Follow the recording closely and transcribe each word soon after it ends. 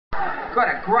Got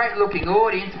a great looking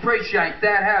audience, appreciate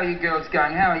that. How are you girls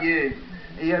going? How are you?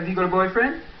 Have you got a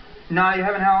boyfriend? No, you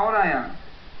haven't. How old are you?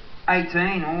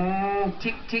 18. Oh,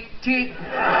 tick, tick, tick.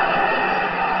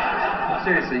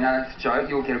 Seriously, no, that's a joke.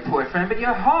 You'll get a boyfriend, but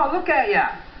you're hot. Look at you.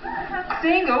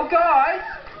 Single, guys.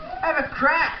 Have a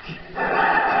crack.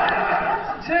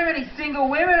 Too many single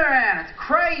women around. It's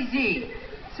crazy.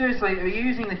 Seriously, are you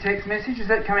using the text message? Is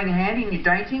that coming in handy in your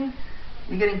dating?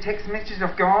 You're getting text messages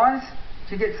off guys?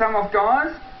 Do you get some off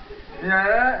guys?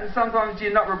 Yeah, and sometimes do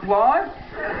you not reply?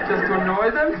 Just to annoy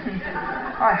them?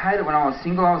 I hate it when I was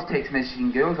single. I was text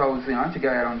messaging girls. I was, to go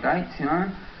out on dates,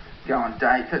 Go on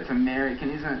dates. That's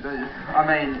American, isn't it? I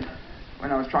mean,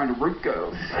 when I was trying to root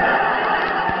girls.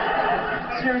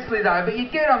 Seriously though, but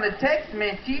you'd get on the text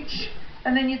message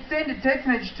and then you'd send a text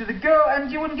message to the girl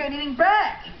and you wouldn't get anything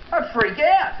back. I'd freak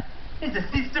out. Is the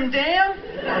system down?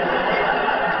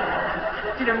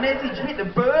 Did a message hit the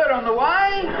bird on the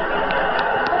way?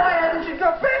 Why hasn't she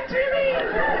got back to me?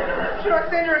 Should I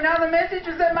send her another message?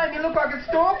 Does that make me look like a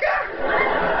stalker?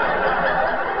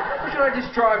 Or should I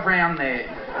just drive round there?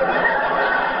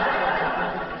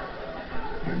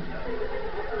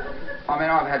 I mean,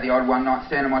 I've had the odd one night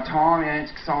stand in my time.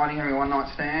 It's exciting having a one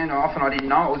night stand. Often I didn't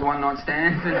know it was a one night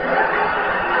stand.